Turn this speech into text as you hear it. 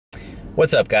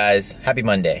What's up, guys? Happy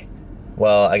Monday.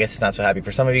 Well, I guess it's not so happy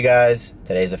for some of you guys.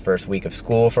 Today's the first week of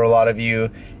school for a lot of you,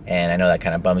 and I know that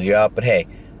kind of bums you out, but hey,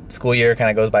 school year kind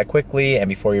of goes by quickly, and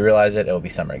before you realize it, it'll be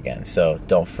summer again, so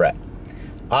don't fret.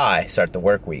 I start the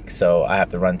work week, so I have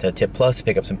to run to Tip Plus to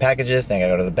pick up some packages, then I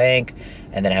gotta go to the bank,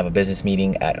 and then I have a business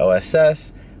meeting at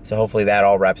OSS, so hopefully that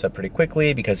all wraps up pretty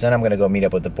quickly, because then I'm gonna go meet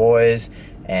up with the boys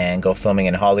and go filming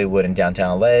in Hollywood and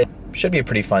downtown LA. Should be a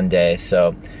pretty fun day,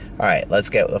 so all right, let's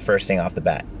get the first thing off the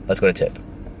bat. Let's go to Tip.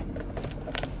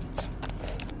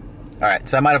 All right,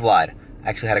 so I might have lied. I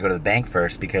actually had to go to the bank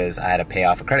first because I had to pay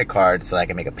off a credit card so I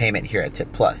can make a payment here at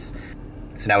Tip Plus.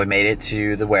 So now we made it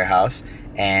to the warehouse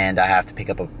and I have to pick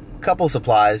up a couple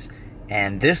supplies,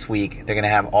 and this week they're gonna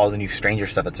have all the new Stranger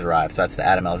stuff that's arrived. So that's the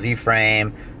Adam LZ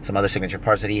frame, some other signature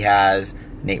parts that he has,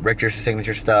 Nate Richter's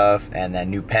signature stuff, and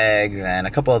then new pegs and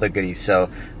a couple other goodies. So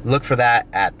look for that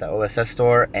at the OSS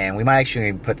store, and we might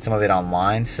actually put some of it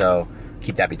online, so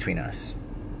keep that between us.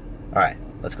 All right,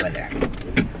 let's go in there.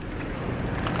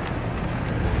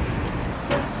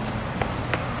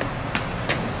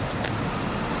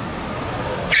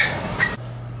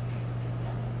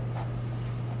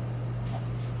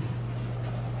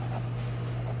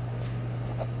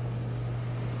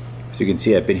 So you can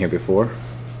see I've been here before.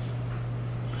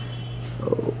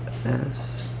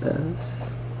 OSS.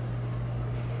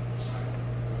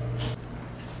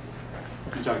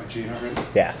 You talking to Gene already?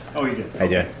 Yeah. Oh, you did? I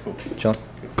did. Cool. Chillin'.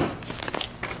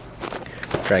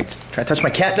 Try to touch my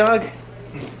cat, dog?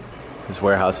 This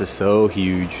warehouse is so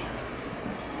huge.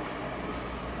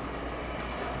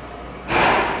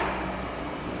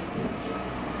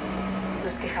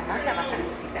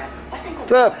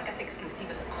 What's up?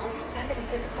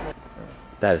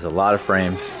 That is a lot of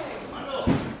frames.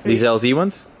 These LZ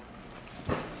ones?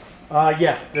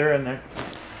 Yeah, they're in there.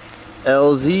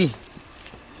 LZ.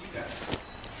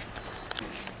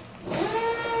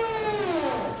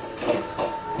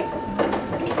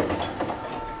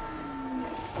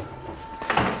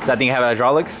 Does that thing have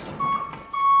hydraulics?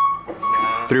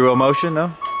 Three-wheel motion,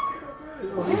 no?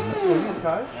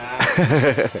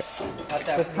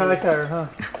 That's tire, huh?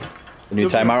 The new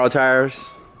Taimaro tires.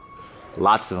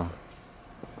 Lots of them.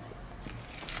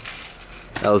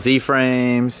 LZ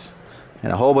frames.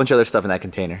 And a whole bunch of other stuff in that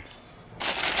container.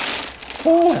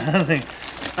 Oh,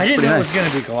 I didn't know it was going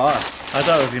to be gloss. I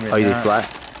thought it was going to be you did flat?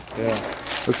 Yeah.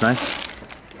 Looks nice.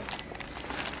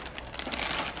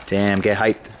 Damn, get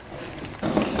hyped.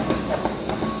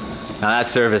 Now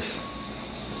that's service.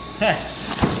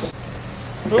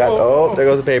 Oh, there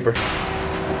goes the paper.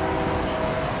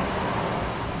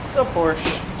 The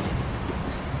Porsche.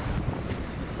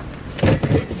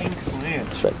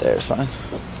 It's right there, it's fine.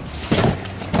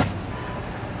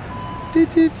 Doot,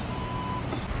 doot.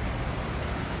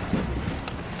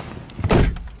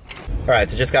 Alright,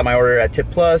 so just got my order at Tip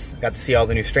Plus. Got to see all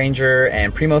the new Stranger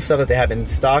and Primo stuff that they have in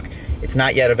stock. It's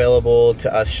not yet available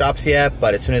to us shops yet,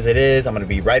 but as soon as it is, I'm gonna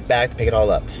be right back to pick it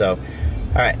all up. So,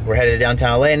 alright, we're headed to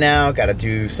downtown LA now. Gotta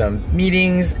do some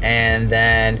meetings, and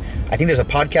then I think there's a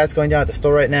podcast going down at the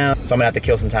store right now, so I'm gonna have to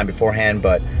kill some time beforehand,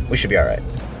 but we should be alright.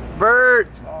 Bert!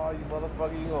 Oh, you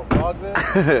motherfucker, you gonna vlog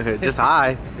this? Just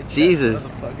hi.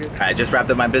 Jesus. I just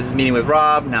wrapped up my business meeting with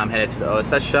Rob. Now I'm headed to the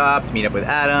OSS shop to meet up with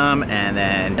Adam and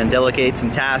then delegate some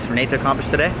tasks for Nate to accomplish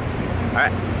today. All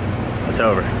right, let's head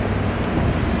over.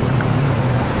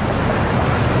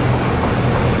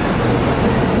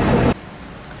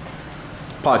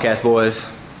 Podcast boys.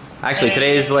 Actually,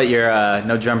 today is what your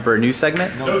No Jumper news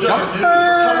segment? No Jumper news.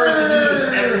 We're covering the news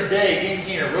every day in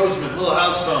here. Roseman, Little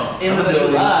House Phone. In the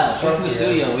building. Live from the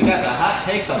studio. We got the hot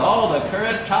takes on all the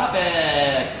current topics.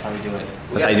 That's how we do it.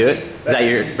 That's how you do it? Is that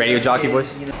your radio jockey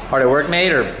voice? Hard at work,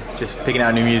 Nate, or just picking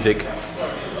out new music?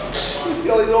 You see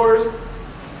all these orders?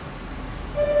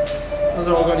 Those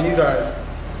are all going to you guys.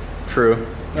 True,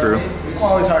 true. I'm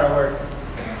always hard at work.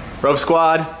 Rope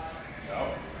Squad.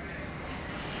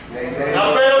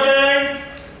 Alfredo gang.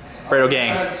 Alfredo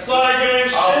gang. Slide gang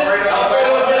shit.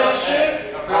 Alfredo gang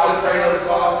shit. Alfredo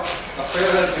sauce.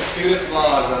 Alfredo has the cutest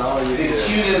claws on all of you. The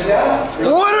cutest claws.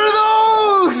 What are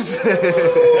those?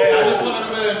 Hey, I just want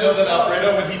everybody to know that Alfredo,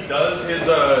 when he does his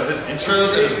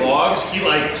intros and his vlogs, he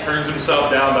like turns himself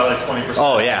down by like 20%.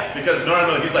 Oh yeah. Because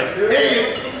normally he's like,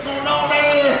 hey, what the fuck's going on,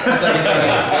 man?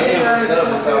 Hey guys, it's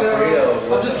Alfredo.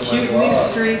 I'm just cute in these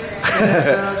streets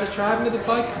and just driving to the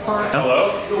bike park.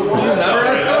 Hello? I'm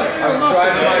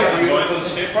going to the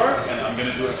skate park and I'm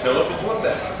going to do a tail up and flip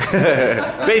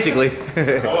that. Basically.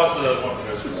 I'll watch the one for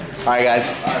Alright guys.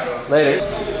 Later.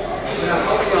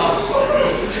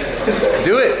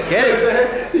 Do it. Get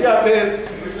it. He got pissed.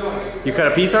 You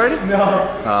cut a piece already? No.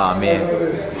 Oh man.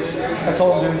 I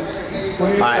told him.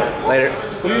 Alright, later.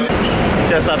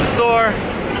 Just left the store,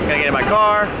 gonna get in my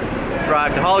car,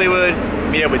 drive to Hollywood,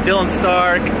 meet up with Dylan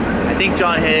Stark, I think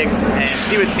John Hicks, and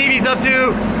see what Stevie's up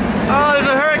to. Oh, there's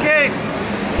a hurricane!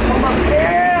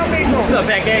 What's up,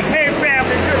 Pancake? Hey,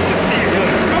 family, good to see you.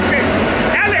 Okay,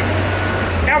 Alex,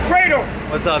 Alfredo.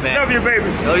 What's up, man? Love you, baby.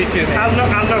 Love you too, man. I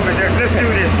love it. Let's do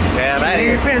this. Yeah, I'm out of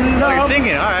here. Oh, you're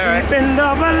singing. All right. Keep in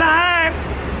love alive.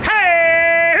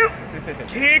 Hey,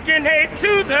 kicking it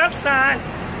to the side.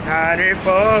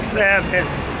 94/7.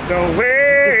 The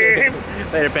way.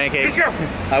 Later, Pancake. Be careful.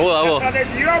 I will.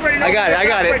 You already know. I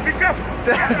got it. Be careful.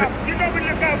 You know we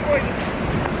look out for you.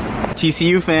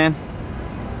 TCU fan.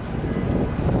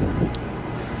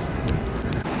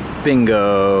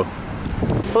 Bingo.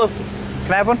 Hello.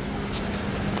 Can I have one?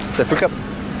 Is that fruit cup?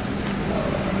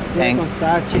 Con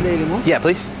sal, chile y limón. Yeah,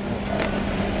 please.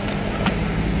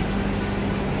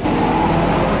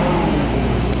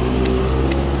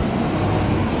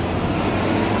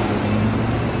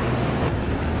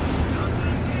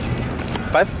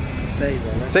 $5?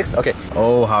 $6? Okay.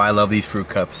 Oh, how I love these fruit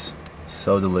cups.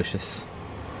 So delicious.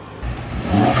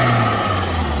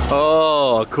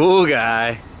 Oh, cool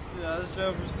guy. Yeah, this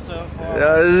joke was so far.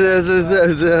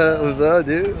 What's up,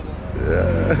 dude?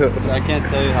 I can't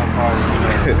tell you how far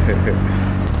this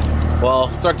is.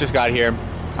 Well, Stark just got here.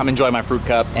 I'm enjoying my fruit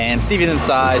cup, and Stevie's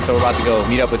inside, so we're about to go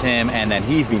meet up with him, and then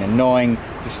he's being annoying,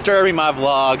 disturbing my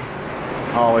vlog.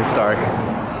 Always Stark.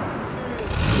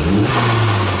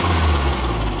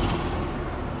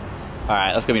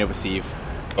 Alright, let's go meet up with Steve.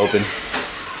 Open.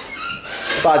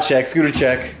 Spot check, scooter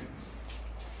check.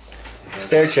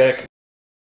 Stair check.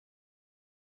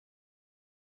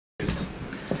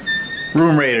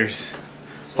 Room raiders.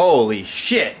 Holy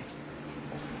shit.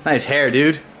 Nice hair,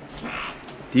 dude.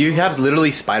 Do you have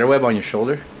literally spiderweb on your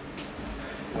shoulder?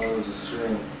 That was a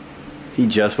string. He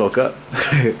just woke up.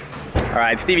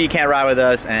 Alright, Stevie can't ride with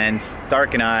us, and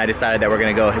Stark and I decided that we're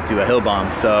gonna go do a hill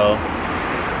bomb. So,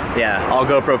 yeah, all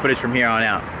GoPro footage from here on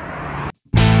out.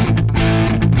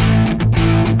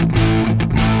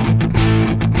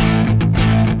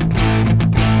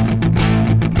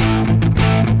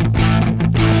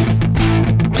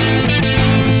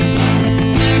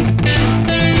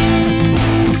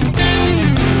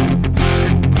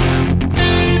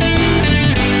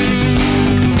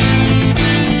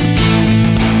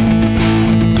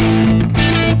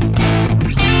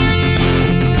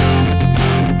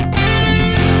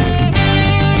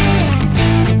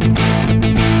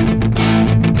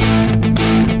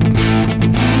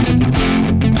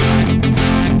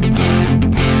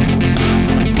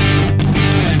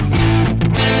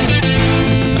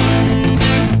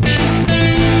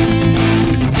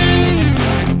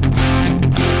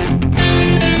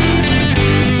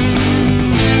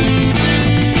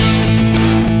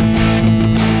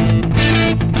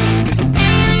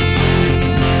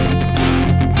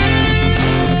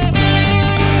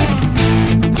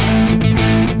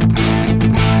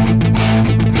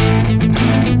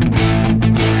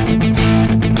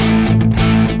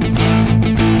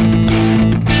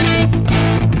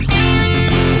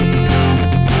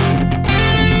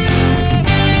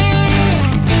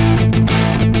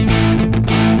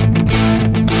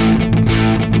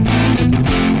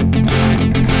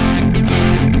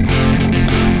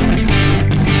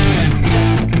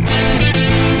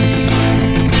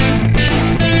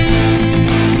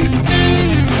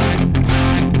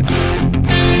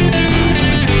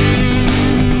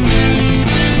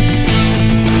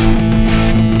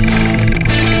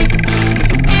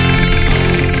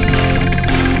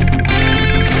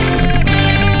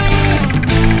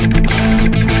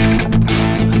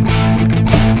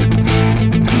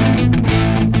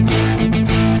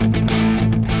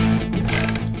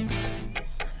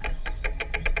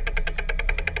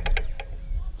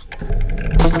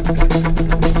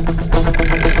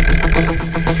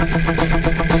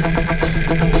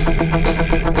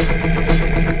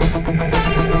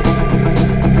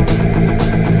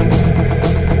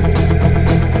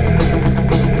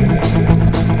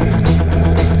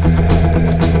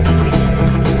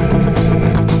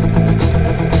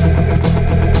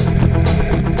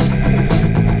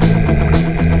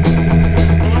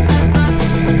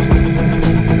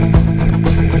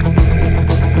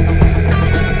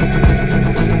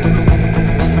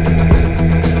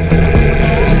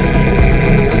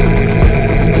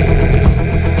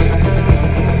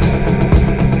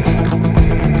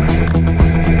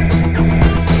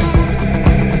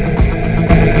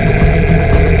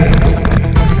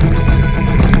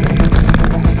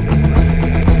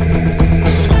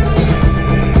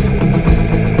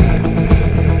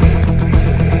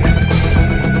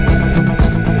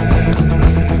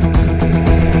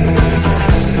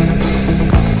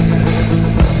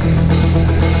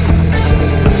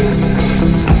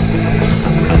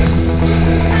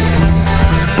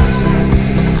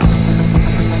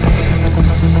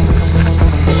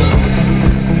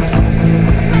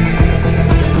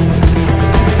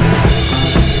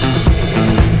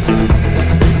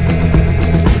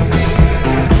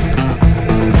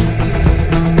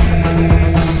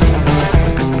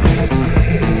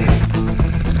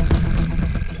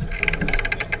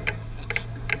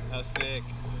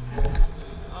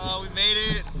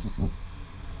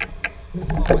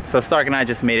 So Stark and I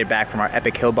just made it back from our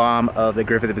epic hill bomb of the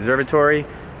Griffith Observatory,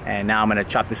 and now I'm gonna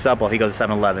chop this up while he goes to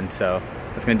 7-Eleven. So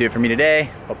that's gonna do it for me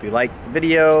today. Hope you liked the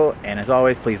video, and as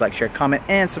always, please like, share, comment,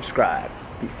 and subscribe.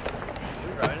 Peace. Are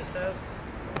we riding to Seb's?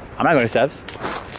 I'm not going to Seb's.